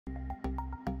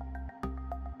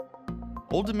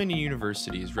Old Dominion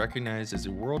University is recognized as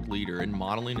a world leader in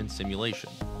modeling and simulation.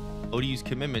 ODU's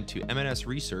commitment to M&S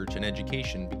research and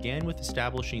education began with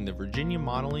establishing the Virginia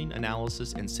Modeling,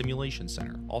 Analysis, and Simulation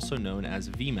Center, also known as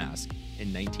VMASC,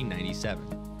 in 1997,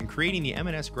 and creating the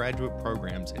M&S graduate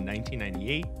programs in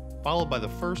 1998, followed by the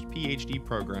first PhD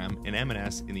program in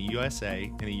M&S in the USA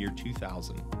in the year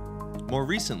 2000. More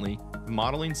recently, the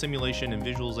Modeling, Simulation, and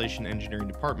Visualization Engineering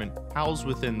Department, housed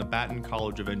within the Baton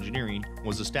College of Engineering,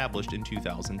 was established in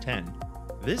 2010.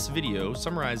 This video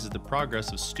summarizes the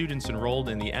progress of students enrolled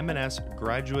in the M&S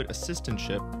Graduate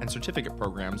Assistantship and Certificate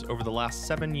programs over the last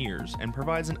 7 years and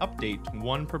provides an update to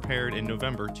one prepared in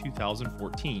November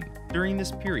 2014. During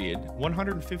this period,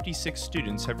 156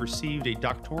 students have received a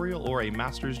doctoral or a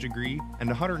master's degree, and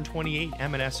 128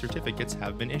 M&S certificates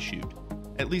have been issued.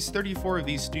 At least 34 of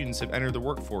these students have entered the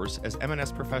workforce as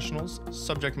M&S professionals,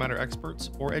 subject matter experts,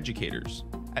 or educators.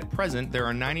 At present, there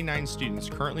are 99 students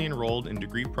currently enrolled in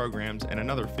degree programs and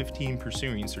another 15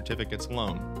 pursuing certificates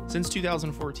alone. Since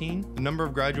 2014, the number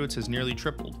of graduates has nearly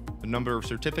tripled, the number of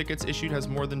certificates issued has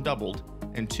more than doubled,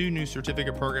 and 2 new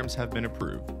certificate programs have been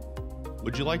approved.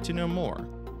 Would you like to know more?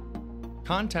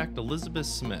 Contact Elizabeth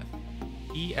Smith,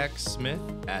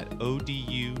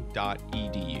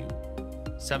 exsmith@odu.edu,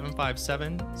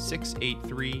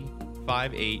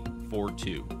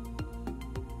 757-683-5842.